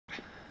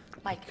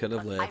Mike, Could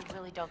have lived. I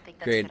really don't think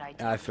that's Great. a good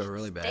idea. I feel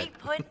really bad. Stay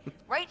put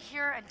right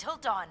here until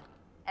dawn.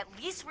 At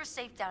least we're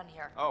safe down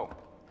here. Oh,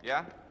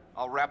 yeah?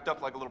 All wrapped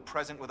up like a little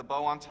present with a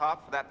bow on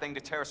top for that thing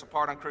to tear us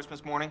apart on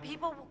Christmas morning?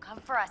 People will come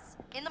for us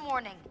in the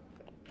morning.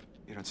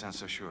 You don't sound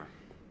so sure.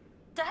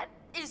 That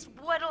is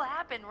what'll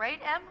happen, right,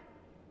 Em?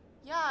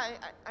 Yeah,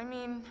 I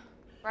mean,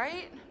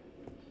 right?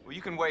 Well,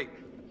 you can wait.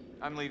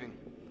 I'm leaving.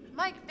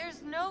 Mike,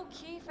 there's no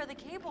key for the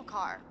cable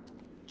car.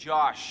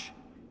 Josh.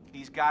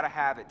 He's gotta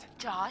have it.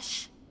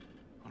 Josh?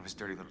 One of his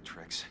dirty little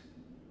tricks.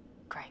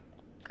 Great,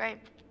 great.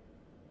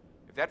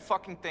 If that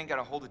fucking thing got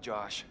a hold of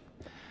Josh,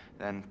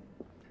 then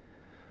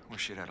we're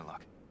shit out of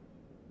luck.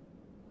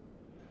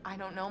 I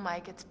don't know,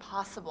 Mike. It's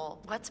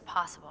possible. What's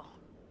possible?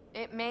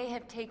 It may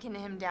have taken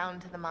him down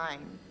to the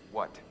mine.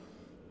 What?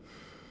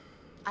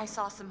 I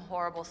saw some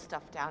horrible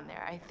stuff down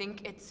there. I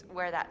think it's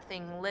where that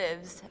thing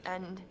lives,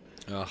 and...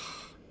 Ugh.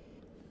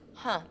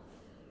 Huh.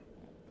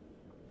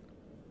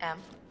 Em?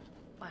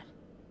 What?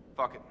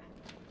 Fuck it.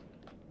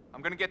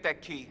 I'm gonna get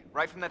that key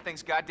right from that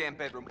thing's goddamn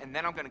bedroom, and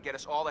then I'm gonna get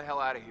us all the hell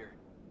out of here.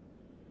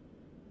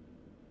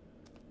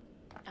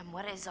 And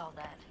what is all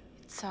that?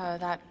 It's,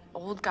 that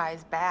old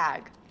guy's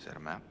bag. Is that a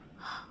map?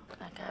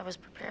 That guy was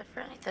prepared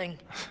for anything.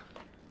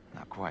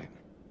 Not quite.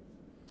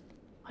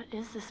 What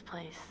is this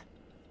place?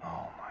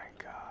 Oh my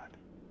god.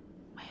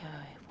 Wait,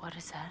 what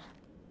is that?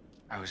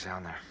 I was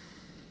down there.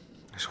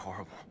 It was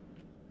horrible.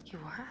 You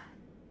were?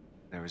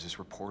 There was this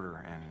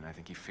reporter, and I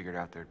think he figured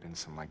out there'd been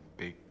some, like,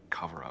 big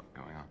cover-up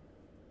going on.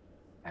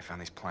 I found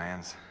these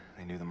plans.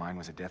 They knew the mine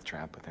was a death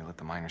trap, but they let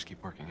the miners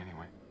keep working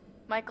anyway.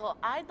 Michael,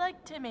 I'd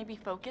like to maybe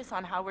focus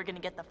on how we're gonna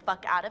get the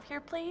fuck out of here,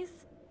 please.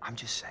 I'm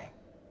just saying,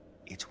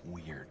 it's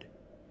weird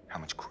how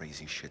much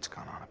crazy shit's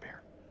gone on up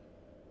here.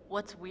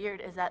 What's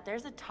weird is that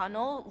there's a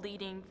tunnel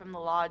leading from the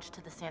lodge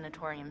to the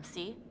sanatorium,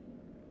 see?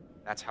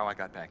 That's how I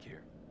got back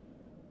here.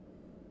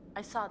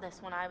 I saw this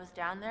when I was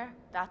down there.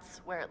 That's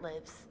where it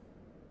lives.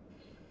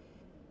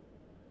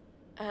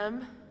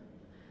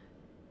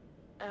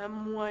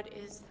 What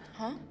is...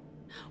 Huh?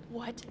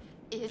 What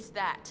is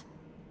that?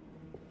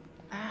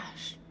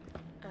 Ash.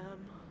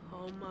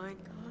 Oh my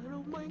god,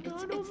 oh my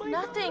god, It's oh my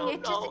nothing. god.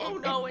 It just,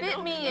 it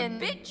bit me and...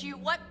 Bit you?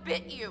 What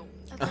bit you?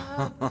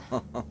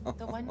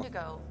 The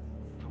Wendigo.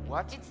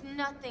 What? It's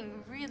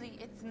nothing, really.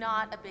 It's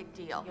not a big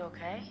deal. You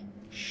okay?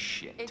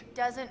 Shit. It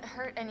doesn't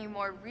hurt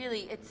anymore,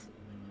 really.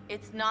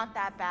 It's not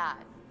that bad.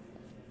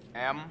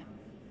 Em,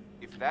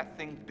 if that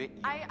thing bit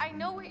you... I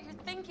know what you're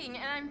thinking,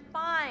 and I'm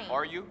fine.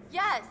 Are you?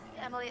 Yes.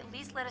 Emily, at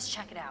least let us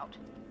check it out.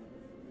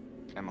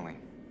 Emily,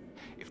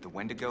 if the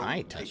Wendigo I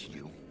ain't bit touching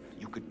you,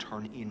 you could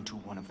turn into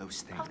one of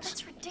those things. Oh,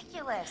 that's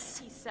ridiculous.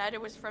 He said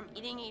it was from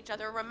eating each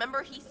other.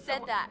 Remember, he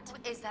said that.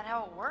 Is that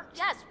how it worked?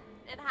 Yes,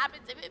 it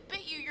happens. If it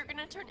bit you, you're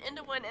gonna turn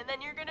into one, and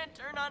then you're gonna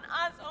turn on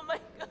us. Oh my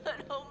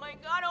god, oh my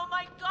god, oh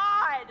my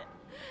god!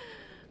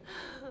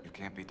 You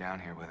can't be down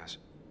here with us.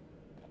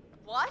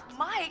 What?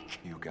 Mike!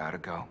 You gotta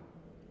go.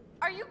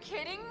 Are you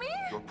kidding me?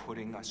 You're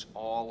putting us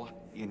all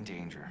in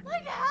danger.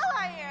 Like hell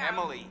I am.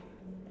 Emily,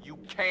 you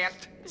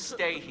can't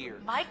stay here.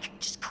 Mike,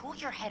 just cool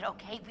your head,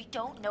 okay? We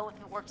don't know if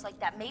it works like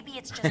that. Maybe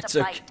it's just It's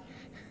a okay. bite.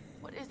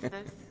 What is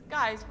this?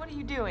 Guys, what are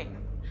you doing?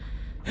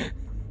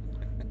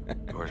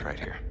 Door's right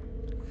here.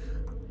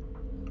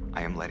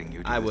 I am letting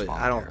you do I this would-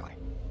 I don't- voluntarily.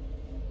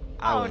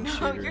 I Oh wouldn't no,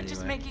 shoot her you're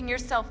just anyway. making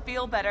yourself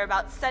feel better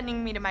about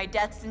sending me to my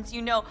death since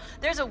you know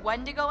there's a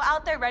Wendigo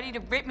out there ready to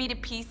rip me to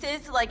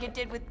pieces like it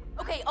did with...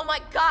 Okay, oh my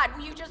god,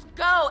 will you just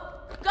go?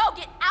 Go,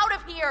 get out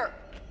of here!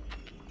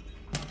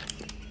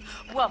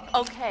 Whoa,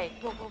 okay.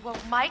 Whoa,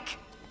 Mike,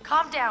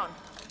 calm down.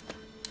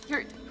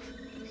 You're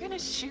gonna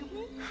shoot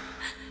me?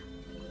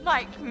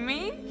 Like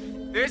me?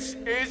 This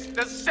is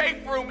the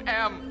safe room,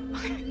 Em.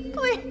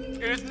 Please,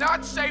 It is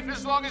not safe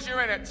as long as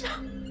you're in it.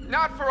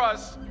 Not for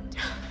us.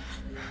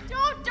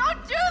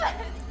 don't do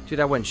this! Dude,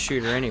 I wouldn't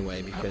shoot her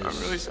anyway because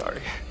I'm really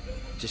sorry.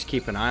 just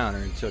keep an eye on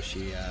her until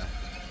she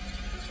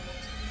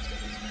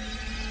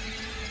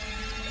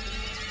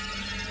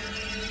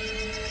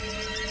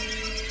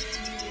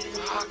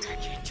Fuck, I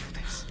can't do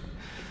this.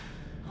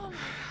 Oh my god.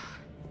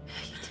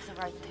 You did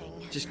the right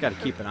thing. just got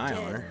to keep an eye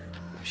on her.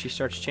 If she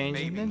starts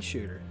changing, Maybe. then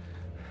shoot her.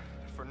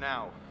 For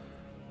now.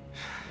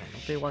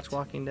 Don't they watch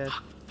Walking Dead?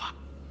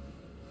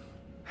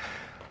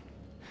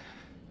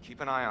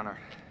 Keep an eye on her.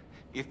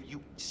 If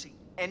you see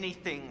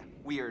anything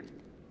weird,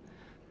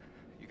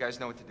 you guys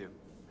know what to do.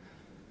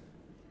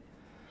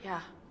 Yeah.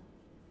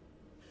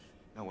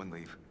 No one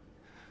leave.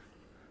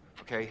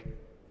 Okay?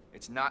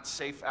 It's not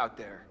safe out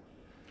there.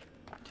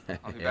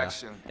 I'll be Yeah. back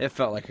soon. It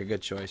felt like a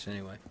good choice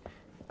anyway.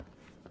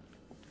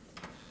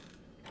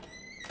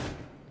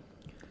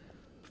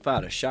 If I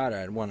had a shot her,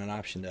 I'd want an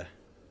option to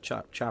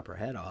chop her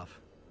head off.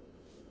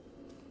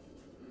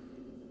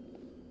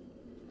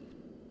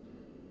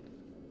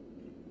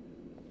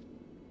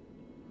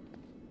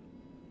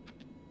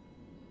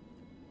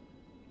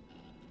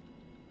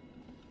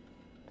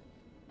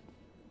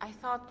 I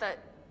thought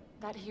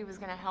that he was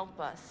gonna help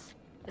us.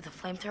 With a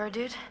flamethrower,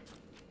 dude?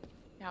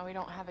 Now we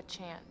don't have a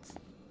chance.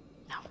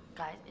 No,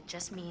 guys, it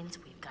just means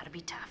we've got to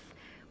be tough.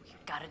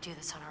 We've gotta do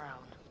this on our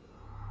own.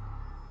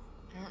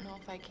 I don't know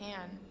if I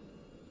can.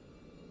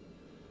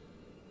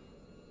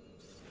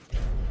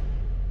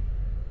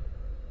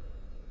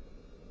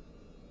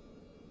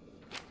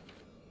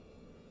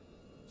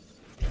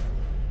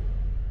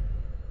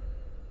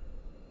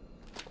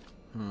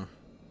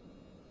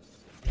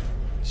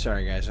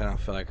 Sorry guys, I don't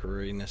feel like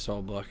reading this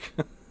whole book.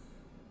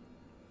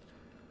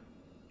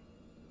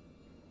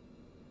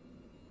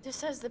 This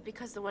says that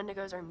because the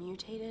Wendigos are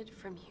mutated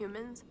from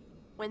humans,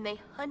 when they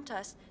hunt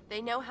us,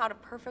 they know how to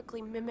perfectly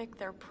mimic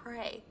their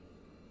prey.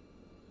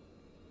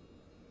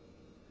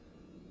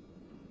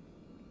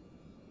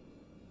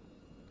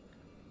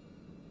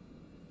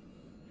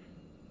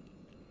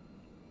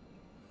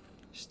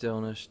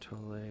 Stillness,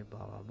 totally,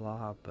 blah blah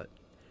blah, but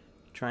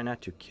try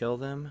not to kill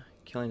them.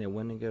 Killing a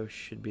Wendigo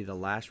should be the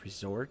last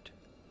resort.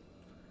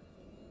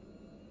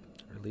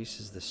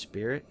 Releases the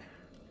spirit.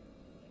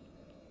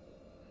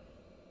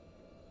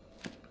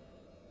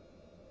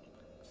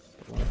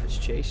 But what if it's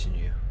chasing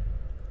you?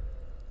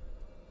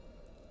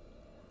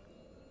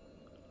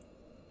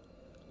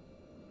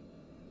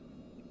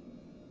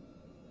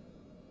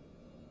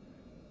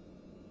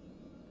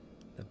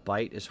 The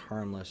bite is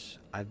harmless.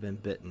 I've been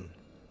bitten,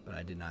 but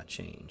I did not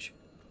change.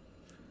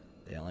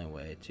 The only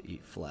way to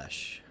eat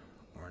flesh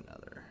or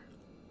another.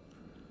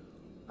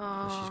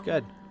 She's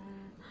good.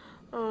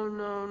 Oh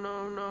no,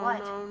 no, no, What?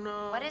 no,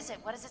 no. What is it?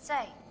 What does it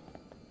say?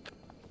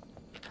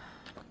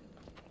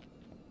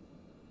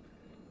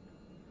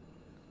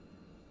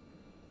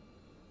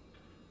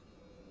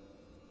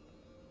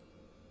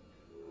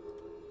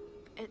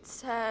 It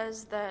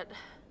says that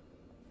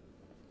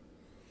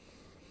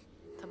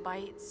the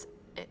bites,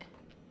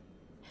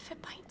 if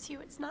it bites you,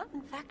 it's not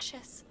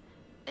infectious.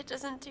 It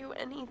doesn't do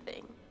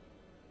anything.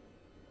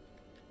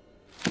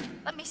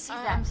 Let me see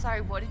I'm that.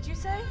 sorry, what did you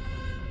say?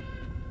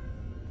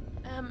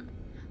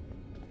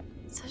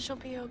 It says you'll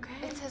be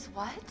okay. It says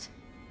what?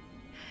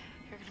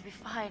 You're gonna be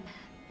fine.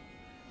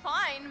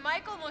 Fine,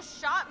 Mike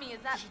almost shot me,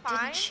 is that He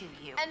fine? didn't shoot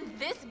you. And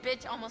this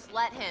bitch almost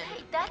let him.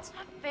 Hey, that's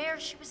not fair.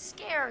 She was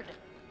scared.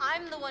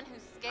 I'm the one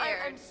who's scared.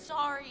 I'm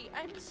sorry.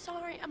 I'm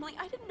sorry, Emily.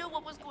 I didn't know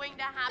what was going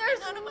to happen.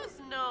 None of us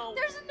know.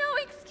 There's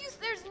no excuse.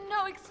 There's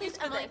no excuse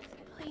for Emily, this.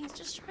 please,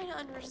 just try to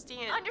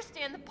understand.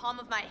 Understand the palm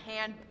of my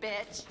hand,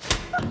 bitch.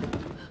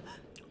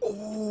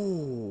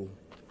 Oh,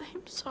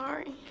 I'm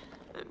sorry.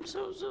 I'm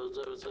so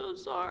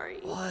sorry.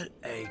 what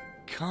a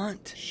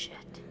cunt. Shit.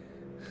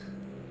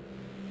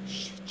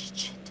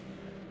 Shit.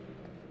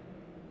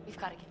 We've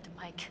got to get to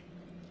Mike.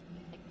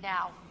 Like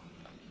now.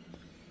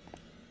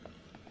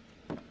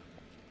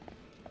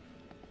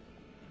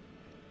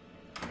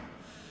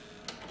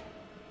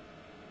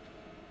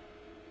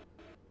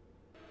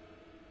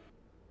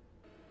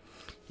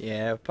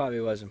 Yeah, it probably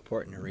was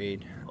important to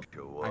read.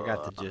 Sure, I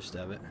got the gist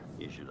of it.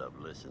 You should have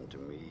listened to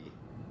me.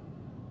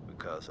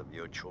 Because of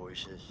your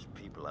choices,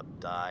 people have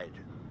died.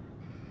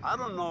 I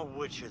don't know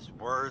which is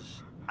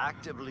worse,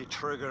 actively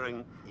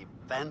triggering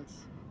events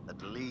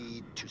that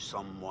lead to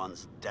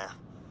someone's death,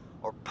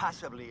 or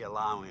passively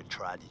allowing a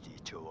tragedy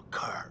to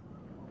occur.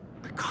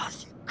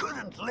 Because you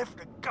couldn't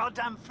lift a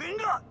goddamn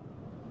finger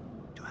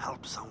to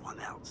help someone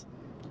else.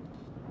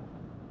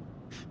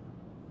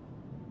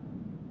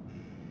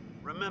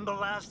 Remember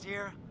last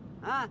year,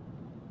 huh?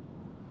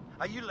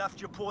 How you left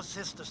your poor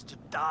sisters to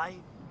die?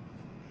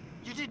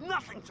 You did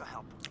nothing to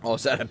help them. Oh,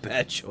 is that a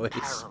bad choice?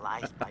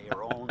 Paralyzed by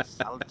your own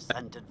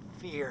self-centered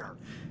fear,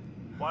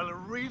 while a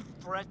real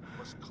threat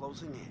was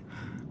closing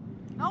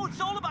in. Now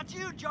it's all about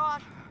you,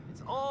 Josh.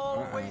 It's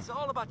always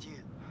all about you.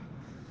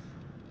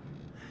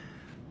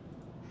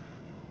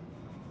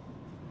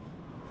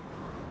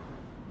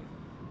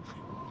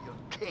 Your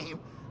game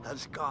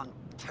has gone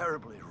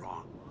terribly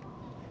wrong.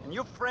 And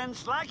your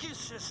friends, like your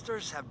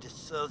sisters, have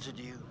deserted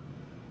you.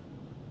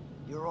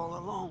 You're all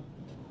alone.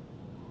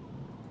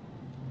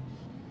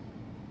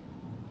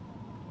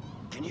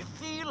 Can you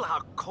feel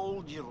how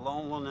cold your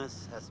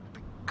loneliness has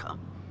become,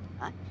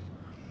 huh?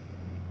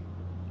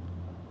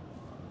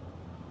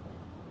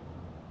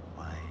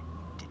 Why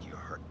did you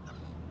hurt them?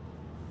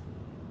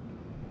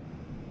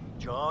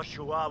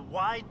 Joshua,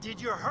 why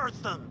did you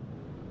hurt them?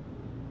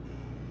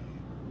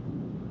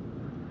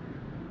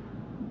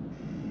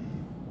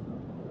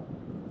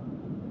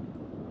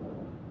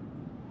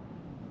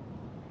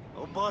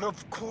 Oh, but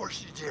of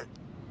course you did.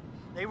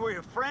 They were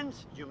your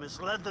friends, you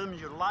misled them,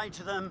 you lied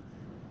to them,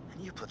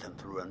 and you put them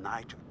through a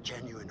night of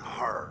genuine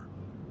horror.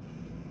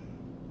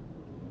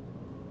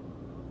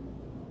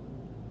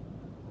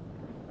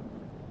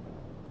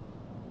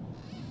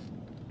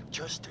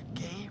 Just a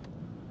game?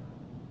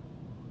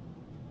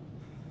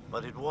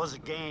 But it was a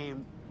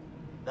game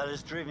that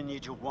has driven you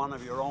to one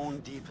of your own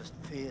deepest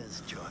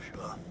fears,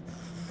 Joshua.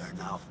 You're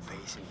now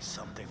facing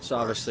something So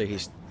obviously worse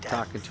he's than death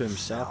talking to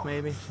himself, itself.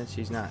 maybe, since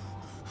he's not.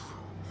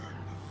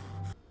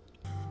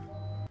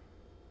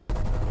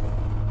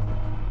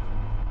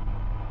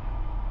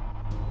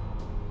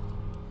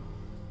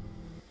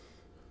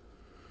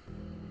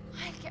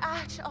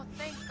 Ash, oh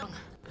thank God.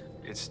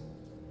 It's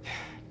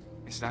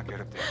not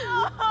good up there.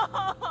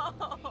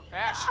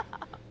 Ash!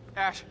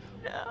 Ash!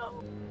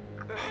 No.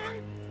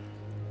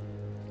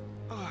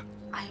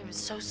 I am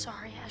so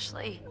sorry,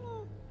 Ashley.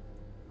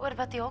 What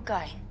about the old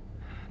guy?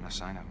 No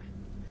sign of him.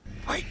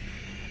 Wait!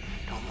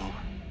 Don't move.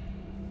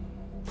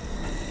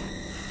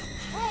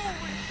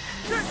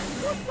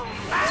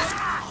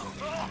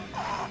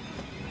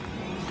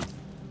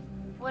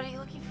 What are you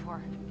looking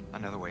for?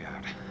 Another way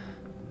out.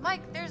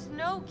 Mike, there's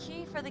no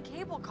key for the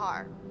cable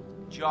car.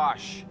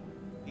 Josh,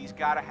 he's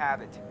gotta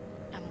have it.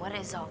 And what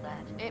is all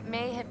that? It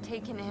may have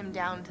taken him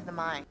down to the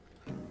mine.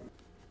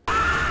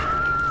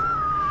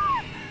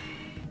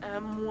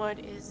 What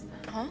is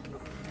that? Huh?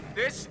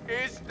 This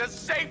is the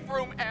safe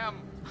room,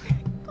 Em!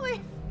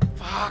 Please.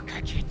 Fuck,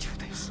 I can't do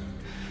this.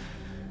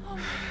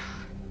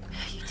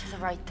 You did the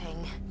right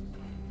thing.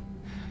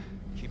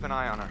 Keep an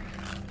eye on her.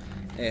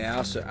 Hey,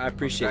 I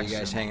appreciate you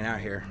guys hanging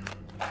out here.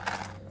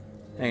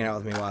 Hanging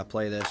out with me while I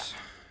play this.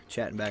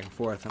 Chatting back and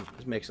forth.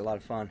 This makes it a lot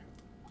of fun.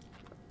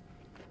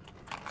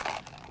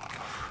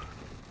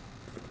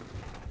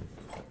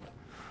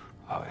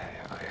 Oh,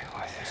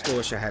 I still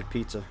wish I had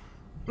pizza.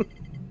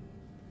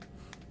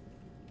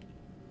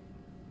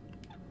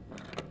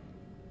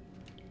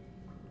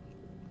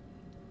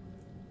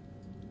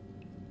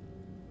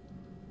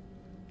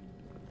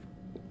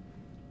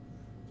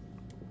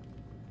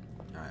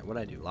 Alright,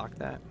 what'd I do? Lock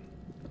that?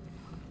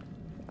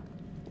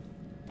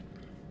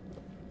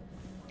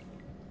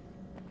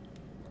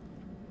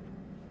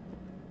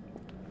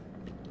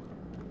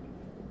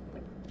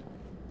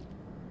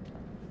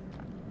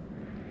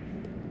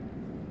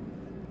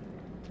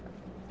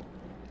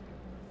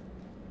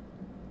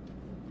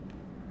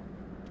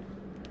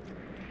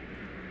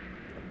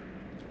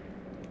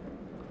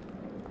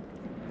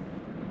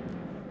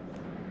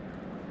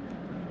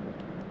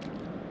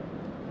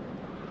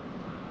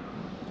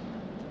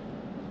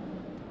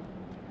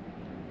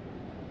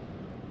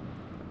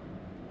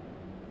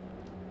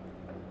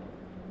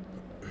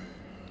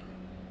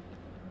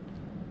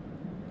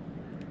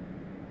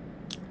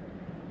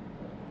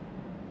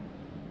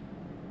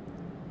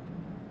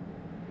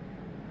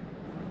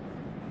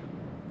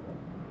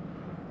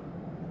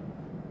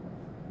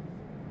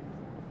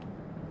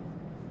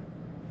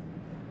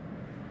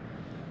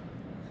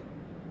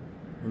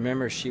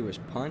 Remember, she was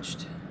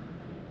punched?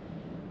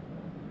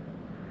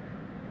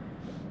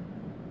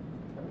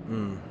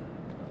 Hmm.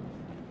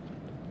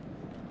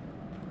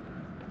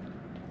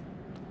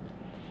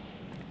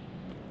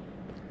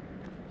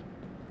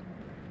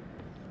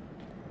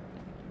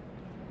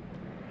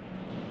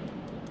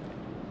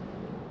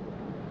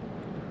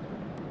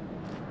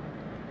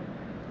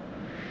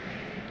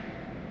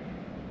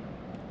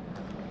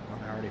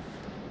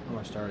 I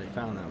must already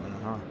found that one,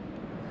 huh?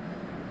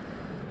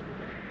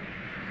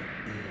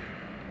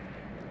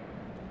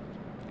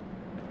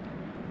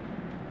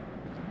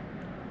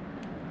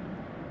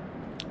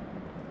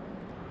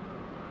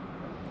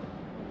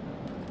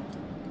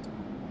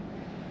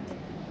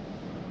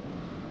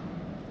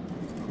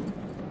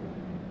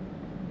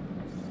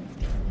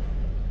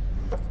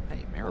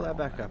 Pull that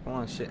back up. I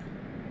want to see it.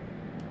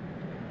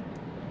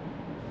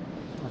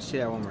 I want to see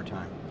that one more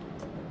time.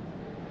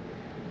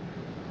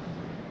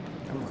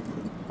 Come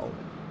on. Hold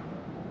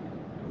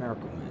it.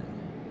 Miracle Man.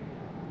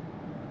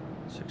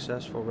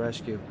 Successful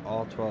rescue of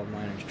all 12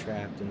 miners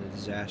trapped in the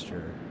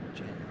disaster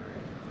January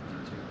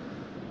 52.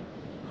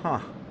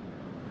 Huh.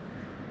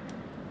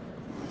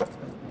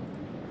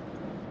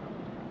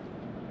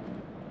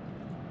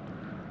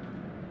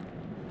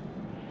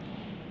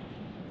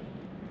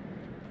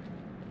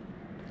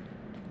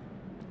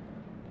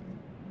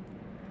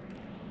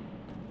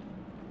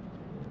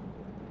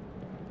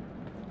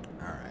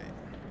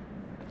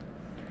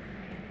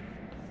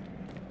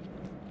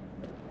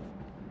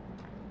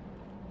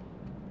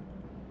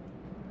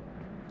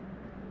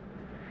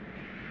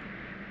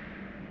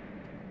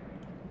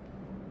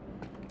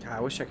 I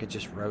wish I could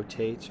just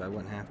rotate so I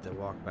wouldn't have to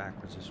walk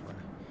backwards this way.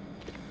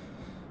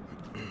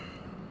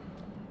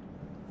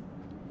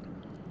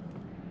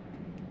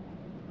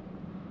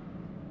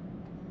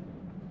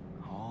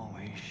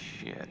 Holy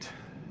shit.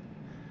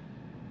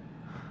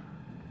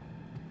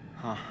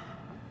 Huh.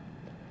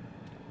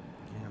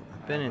 Yeah,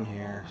 I've been in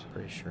here,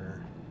 pretty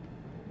sure.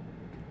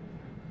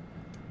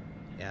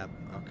 Yep,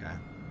 okay.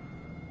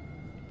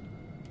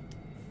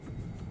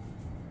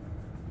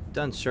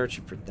 Done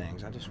searching for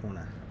things. I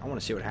want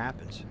to see what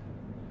happens.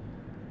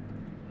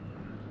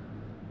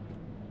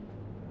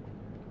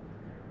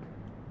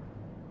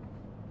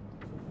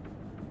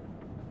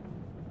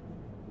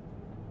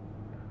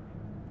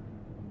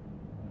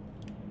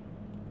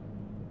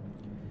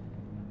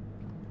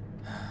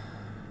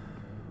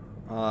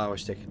 Oh, I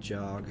wish they could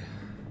jog.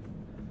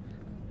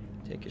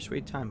 Take your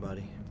sweet time,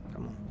 buddy.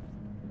 Come on.